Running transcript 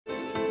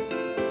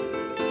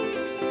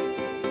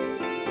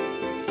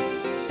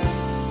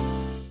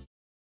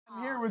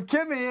with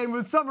Kimmy, and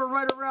with summer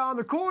right around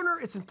the corner,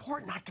 it's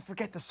important not to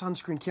forget the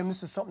sunscreen, Kim.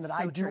 This is something that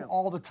I do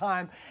all the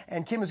time,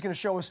 and Kim is going to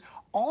show us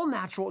all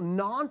natural,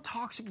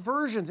 non-toxic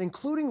versions,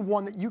 including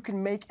one that you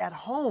can make at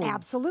home.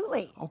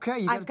 Absolutely.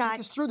 Okay, you got to take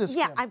us through this,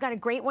 Yeah, Kim. I've got a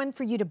great one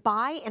for you to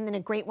buy, and then a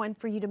great one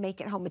for you to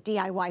make at home, a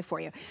DIY for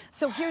you.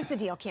 So here's the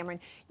deal, Cameron.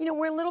 You know,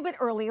 we're a little bit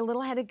early, a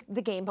little ahead of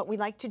the game, but we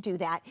like to do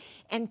that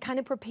and kind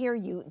of prepare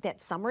you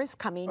that summer is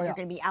coming. You're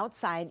going to be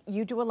outside.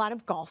 You do a lot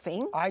of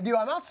golfing. I do.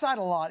 I'm outside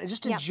a lot,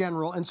 just in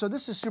general, and so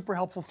this is super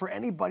helpful for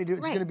anybody who's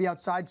going to be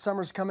outside.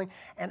 Summer's coming,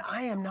 and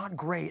I am not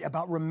great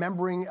about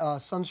remembering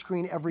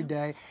sunscreen every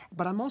day,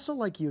 but I'm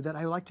also like you, that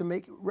I like to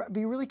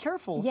be really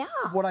careful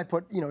of what I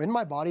put, you know, in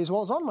my body as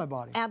well as on my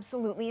body.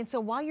 Absolutely. And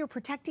so while you're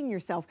protecting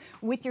yourself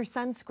with your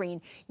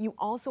sunscreen, you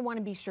also want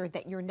to be sure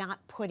that you're not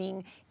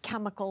putting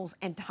chemicals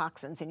and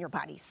toxins in your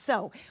body.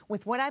 So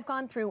with what I've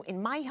gone through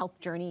in my health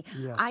journey,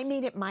 I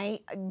made it my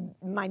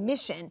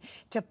mission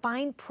to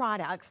find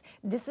products.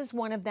 This is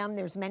one of them.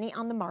 There's many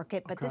on the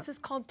market, but this is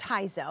called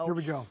Tizo. Here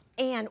we go.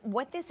 And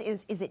what this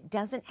is it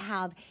doesn't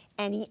have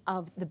any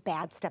of the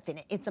bad stuff in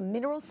it. It's a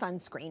mineral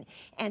sunscreen,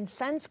 and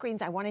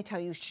sunscreens, I want to tell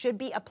you, should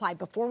be applied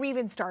before we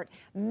even start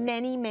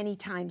many, many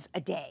times a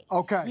day.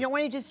 Okay. You don't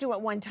want to just do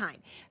it one time.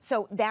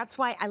 So that's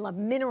why I love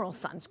mineral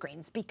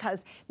sunscreens,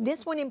 because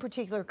this one in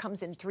particular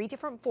comes in 3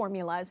 different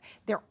formulas.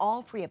 They're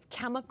all free of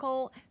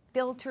chemical,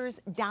 filters,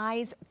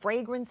 dyes,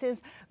 fragrances,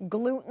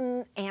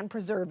 gluten, and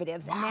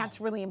preservatives. And that's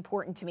really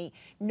important to me.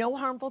 No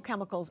harmful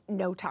chemicals,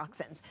 no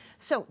toxins.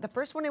 So the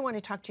first one I want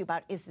to talk to you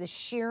about is the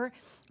Sheer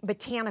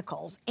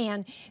Botanicals.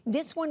 And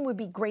this one would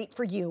be great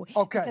for you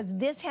because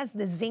this has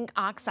the zinc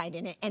oxide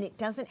in it, and it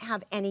doesn't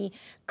have any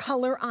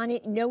color on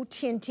it, no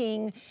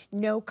tinting,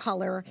 no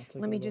color.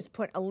 Let me just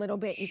put a little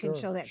bit. You can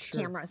show that to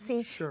camera. See,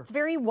 it's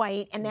very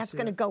white, and that's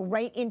going to go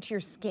right into your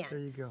skin. There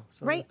you go.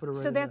 So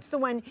so that's the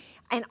one.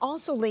 And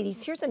also,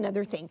 ladies, here's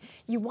another thing.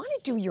 You want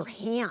to do your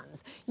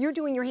hands. You're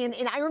doing your hand,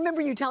 and I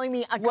remember you telling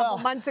me a couple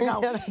months ago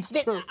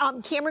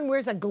that Cameron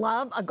wears a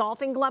glove, a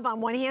golfing glove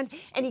on one hand,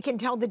 and he can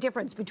tell the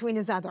difference between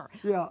his other.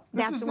 Yeah,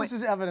 this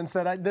is evidence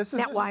that this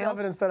is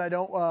evidence that I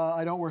don't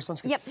wear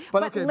sunscreen. Yep,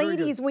 but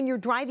ladies, when you're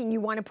driving,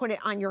 you want to put it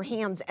on your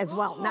hands as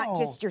well, not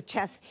just your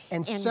chest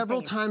and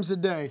several times a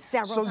day.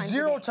 So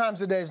 0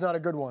 times a day is not a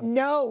good one.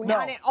 No,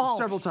 not at all.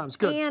 Several times,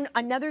 good. And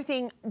another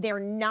thing, they're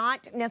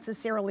not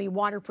necessarily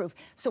waterproof.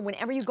 So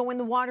whenever you go in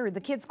the water, the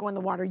kids go in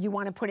the water, you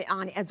want to put it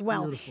on as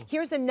well. Beautiful.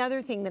 Here's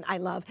another thing that I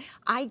love.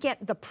 I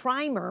get the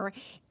primer,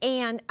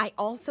 and I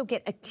also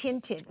get a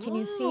tinted. Can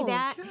you see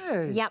that?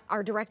 Yep,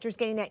 our director's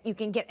getting that. You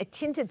can get a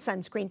tinted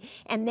sunscreen,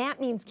 and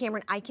that means,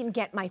 Cameron, I can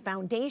get my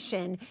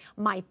foundation,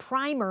 my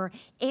primer,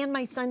 and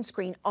my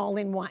sunscreen all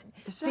in one.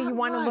 So you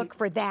want to look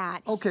for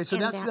that. Okay, so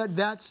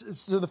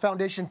that's the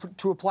foundation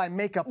to apply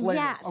makeup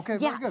later. Yes, okay,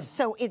 very good.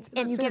 So it's,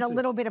 and you get a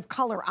little bit of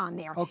color on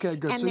there. Okay,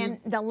 good. And so then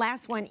the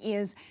last one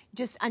is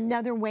just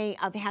another way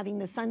of having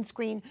the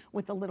sunscreen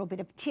with a little bit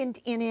of tint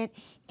in it,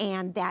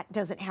 and that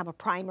doesn't have a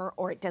primer,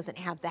 or it doesn't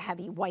have the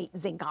heavy white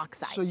zinc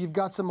oxide. So you've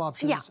got some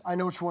options. Yeah. I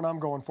know which one I'm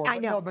going for. I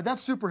know. No, but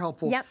that's super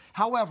helpful. Yep.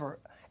 However,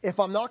 if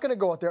I'm not going to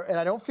go out there and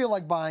I don't feel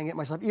like buying it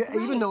myself,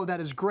 even though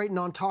that is great,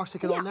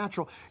 non-toxic and all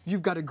natural,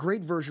 you've got a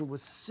great version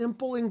with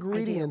simple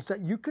ingredients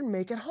that you can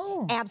make at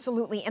home.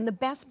 Absolutely. And the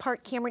best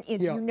part, Cameron,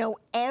 is you know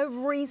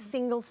every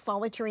single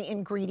solitary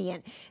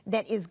ingredient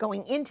that is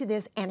going into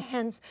this and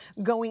hence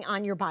going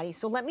on your body.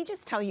 So let me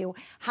just tell you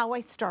how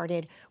I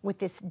started with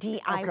this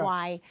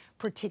DIY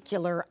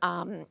particular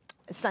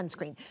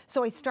sunscreen.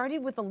 So I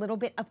started with a little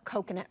bit of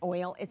coconut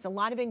oil. It's a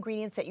lot of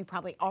ingredients that you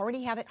probably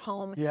already have at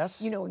home.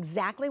 Yes. You know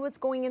exactly what's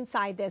going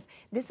inside this.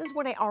 This is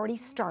what I already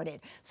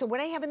started. So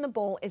what I have in the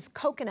bowl is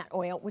coconut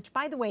oil, which,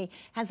 by the way,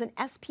 has an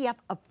SPF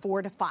of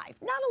 4 to 5.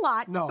 Not a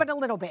lot, but a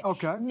little bit.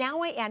 Okay.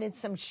 Now I added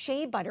some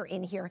shea butter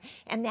in here,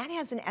 and that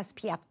has an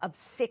SPF of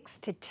 6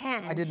 to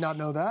 10. I did not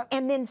know that.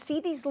 And then see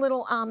these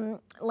little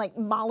like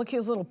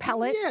molecules, little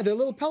pellets? Yeah, they're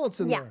little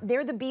pellets in there. Yeah,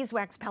 they're the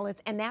beeswax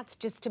pellets, and that's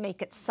just to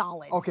make it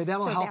solid. Okay,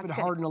 that'll help it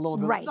harden a little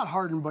bit. Right. Not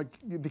harden, but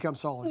become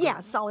solid. Yeah,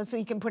 solid, so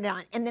you can put it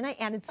on. And then I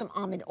added some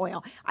almond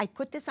oil. I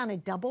put this on a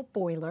double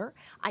boiler.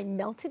 I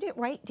melted it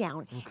right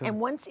down. And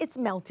once it's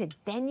melted,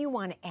 then you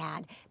want to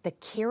add the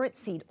carrot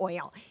seed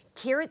oil.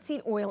 Carrot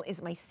seed oil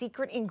is my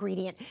secret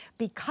ingredient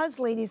because,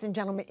 ladies and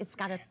gentlemen, it's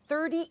got a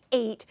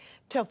 38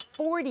 to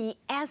 40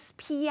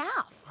 SPF.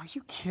 Are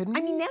you kidding me?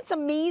 I mean, that's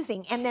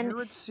amazing. And then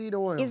carrot seed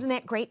oil. Isn't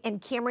that great?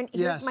 And Cameron,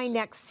 here's my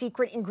next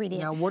secret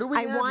ingredient. Now, what do we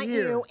have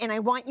here? And I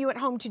want you at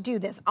home to do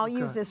this. I'll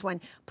use this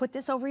one. Put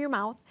this over your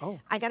mouth.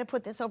 I got to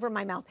put this over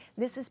my mouth.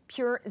 This is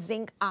pure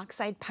zinc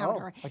oxide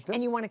powder. Like this?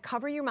 And you want to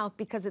cover your mouth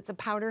because it's a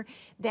powder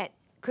that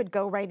could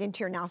go right into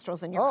your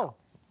nostrils and your mouth.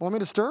 Want me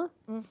to stir?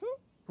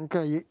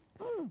 Okay.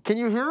 Can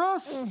you hear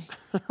us?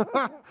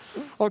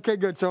 Okay,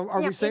 good. So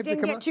are we safe to come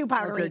out? It didn't get too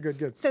powdery. Okay,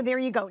 good. So there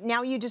you go.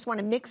 Now you just want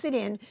to mix it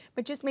in,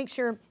 but just make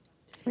sure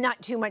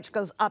Not too much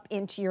goes up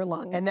into your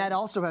lungs. And that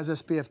also has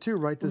SPF too,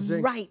 right? The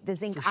zinc. Right, the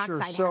zinc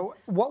oxide. So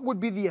what would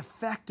be the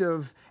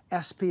effective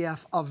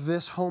SPF of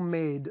this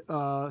homemade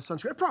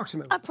sunscreen,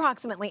 approximately?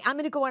 Approximately. I'm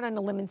going to go out on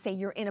a limb and say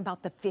you're in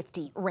about the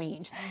 50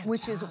 range,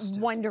 which is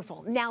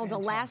wonderful. Now, the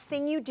last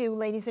thing you do,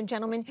 ladies and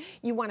gentlemen,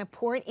 you want to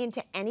pour it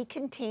into any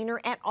container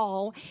at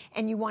all,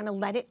 and you want to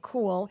let it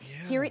cool.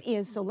 Yeah. Here it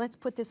is. So let's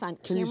put this on.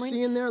 Can you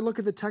see in there? Look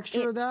at the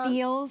texture of that. It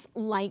feels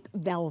like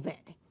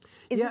velvet.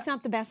 Is this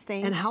not the best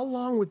thing? And how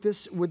long would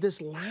this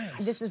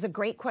last? This is a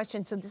great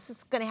question. So this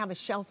is going to have a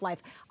shelf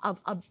life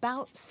of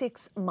about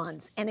 6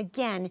 months. And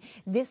again,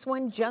 this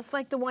one, just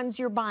like the ones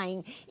you're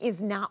buying, is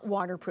not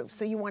waterproof.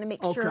 So you want to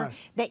make sure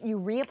that you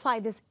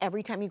reapply this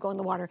every time you go in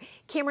the water.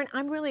 Cameron,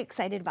 I'm really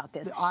excited about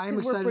this. I'm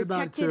excited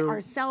about it too. We're protecting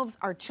ourselves,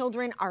 our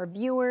children, our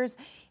viewers,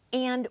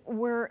 and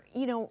we're,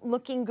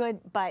 looking good,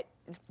 but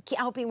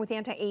helping with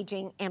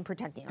anti-aging and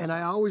protecting ourselves. And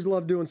I always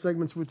love doing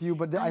segments with you,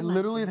 but I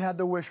literally have had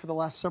the wish for the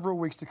last several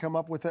weeks to come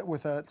up with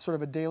a sort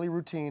of a daily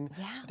routine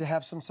to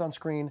have some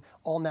sunscreen,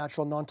 all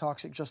natural,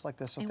 non-toxic, just like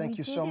this. So thank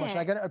you so much.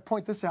 I got to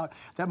point this out,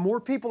 that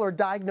more people are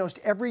diagnosed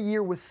every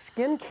year with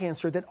skin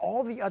cancer than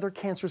all the other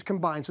cancers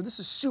combined. So this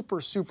is super,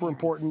 super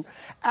important.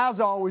 As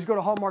always, go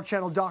to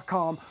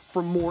hallmarkchannel.com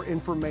for more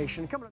information.